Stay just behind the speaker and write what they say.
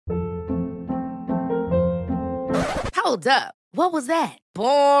Hold up. What was that?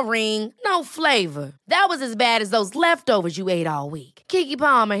 Boring. No flavor. That was as bad as those leftovers you ate all week. Keke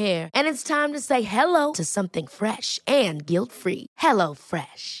Palmer here, and it's time to say hello to something fresh and guilt-free. Hello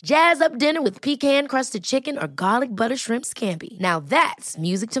Fresh. Jazz up dinner with pecan-crusted chicken or garlic butter shrimp scampi. Now that's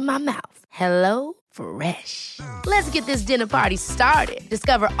music to my mouth. Hello Fresh. Let's get this dinner party started.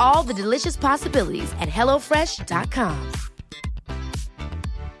 Discover all the delicious possibilities at hellofresh.com.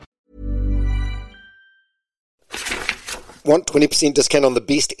 Want 20% discount on the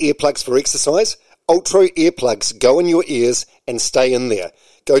best earplugs for exercise? Ultra earplugs go in your ears and stay in there.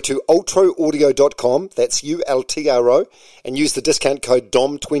 Go to ultraaudio.com, that's ULTRO, and use the discount code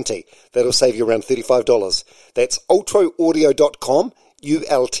DOM20. That'll save you around $35. That's ultraaudio.com,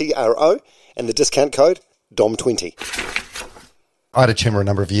 ULTRO, and the discount code DOM20. I had a tumour a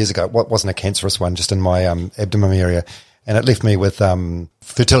number of years ago. It wasn't a cancerous one, just in my abdomen area. And it left me with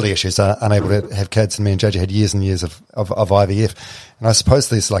fertility issues, unable to have kids. And me and Jojo had years and years of IVF. And I suppose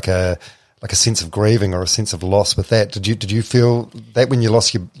there's like a sense of grieving or a sense of loss with that. Did you feel that when you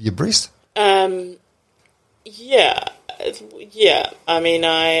lost your breast? Yeah. I mean,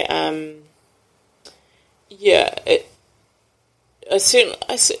 I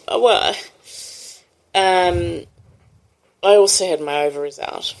also had my ovaries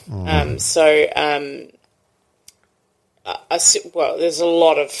out. There's a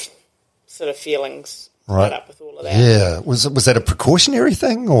lot of sort of feelings right up with all of that. Yeah. Was that a precautionary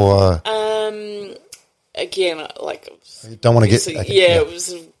thing or? Again, like you don't want to get. It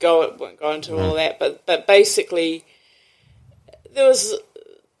was won't go into all of that, but basically there was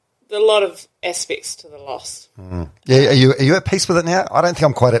a lot of aspects to the loss. Yeah, are you at peace with it now? I don't think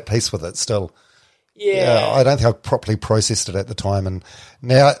I'm quite at peace with it still. Yeah, I don't think I properly processed it at the time, and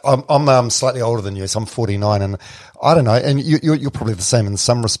now I'm slightly older than you, so I'm 49, and I don't know. And you're probably the same in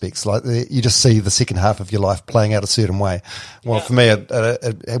some respects. Like you just see the second half of your life playing out a certain way. Well, for me,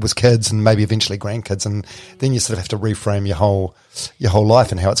 it was kids, and maybe eventually grandkids, and then you sort of have to reframe your whole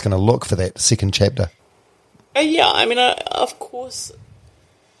life and how it's going to look for that second chapter. Yeah, I mean, of course,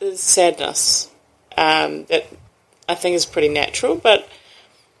 there's sadness that I think is pretty natural, but.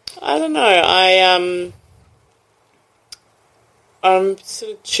 I don't know. I'm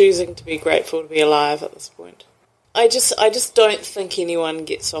sort of choosing to be grateful to be alive at this point. I just don't think anyone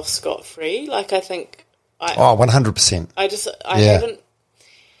gets off scot-free. Like, I think... 100%.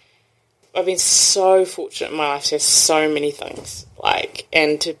 I've been so fortunate in my life to have so many things, like,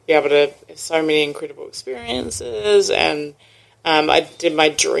 and to be able to have so many incredible experiences, and I did my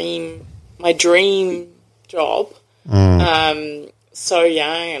dream job. So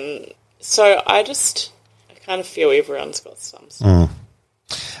young, and so I kind of feel everyone's got some stuff.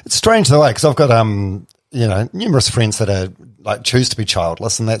 It's strange though, because I've got numerous friends that are like choose to be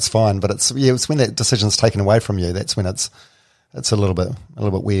childless, and that's fine. But it's when that decision's taken away from you, that's when it's a little bit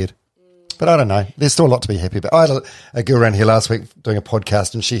weird. But I don't know. There's still a lot to be happy about. I had a girl around here last week doing a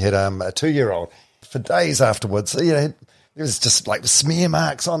podcast, and she had a 2-year-old. For days afterwards, there was just like smear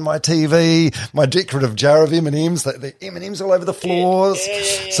marks on my TV, my decorative jar of M&Ms, the M&Ms all over the floors,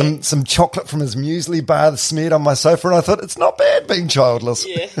 some chocolate from his muesli bar smeared on my sofa, and I thought, it's not bad being childless.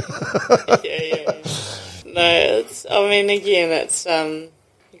 Yeah. No,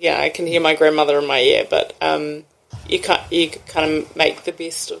 I can hear my grandmother in my ear, but you kind of make the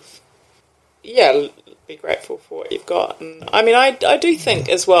best of, be grateful for what you've got. And I mean, I do think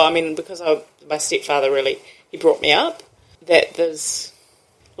as well, I mean, because my stepfather he brought me up, that there's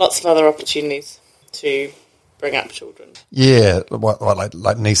lots of other opportunities to bring up children. Yeah, what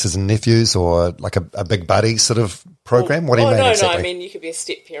like nieces and nephews, or like a big buddy sort of program? What do you mean exactly? No, I mean you could be a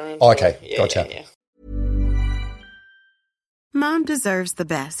step-parent. Okay, gotcha. Yeah. Mom deserves the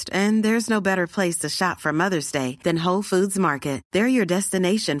best, and there's no better place to shop for Mother's Day than Whole Foods Market. They're your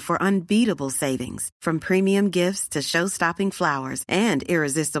destination for unbeatable savings, from premium gifts to show-stopping flowers and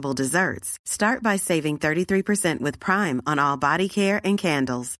irresistible desserts. Start by saving 33% with Prime on all body care and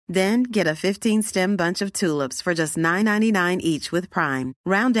candles. Then get a 15-stem bunch of tulips for just $9.99 each with Prime.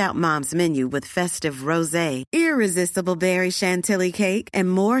 Round out Mom's menu with festive rosé, irresistible berry chantilly cake,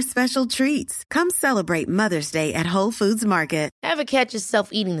 and more special treats. Come celebrate Mother's Day at Whole Foods Market. Ever catch yourself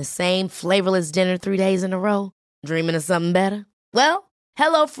eating the same flavorless dinner 3 days in a row? Dreaming of something better? Well,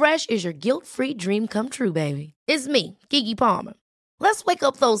 HelloFresh is your guilt-free dream come true, baby. It's me, Keke Palmer. Let's wake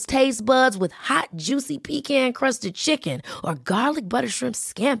up those taste buds with hot, juicy pecan-crusted chicken or garlic butter shrimp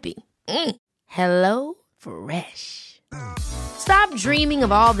scampi. Hello Fresh. Stop dreaming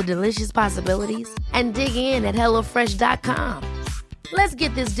of all the delicious possibilities and dig in at HelloFresh.com. Let's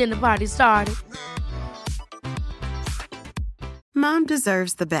get this dinner party started. Mom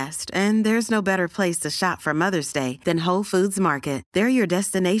deserves the best, and there's no better place to shop for Mother's Day than Whole Foods Market. They're your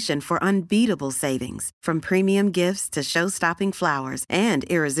destination for unbeatable savings, from premium gifts to show-stopping flowers and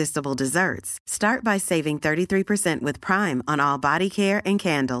irresistible desserts. Start by saving 33% with Prime on all body care and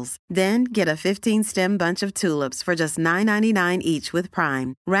candles. Then get a 15-stem bunch of tulips for just $9.99 each with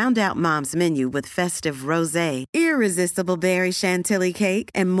Prime. Round out Mom's menu with festive rosé, irresistible berry chantilly cake,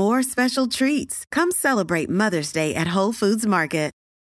 and more special treats. Come celebrate Mother's Day at Whole Foods Market.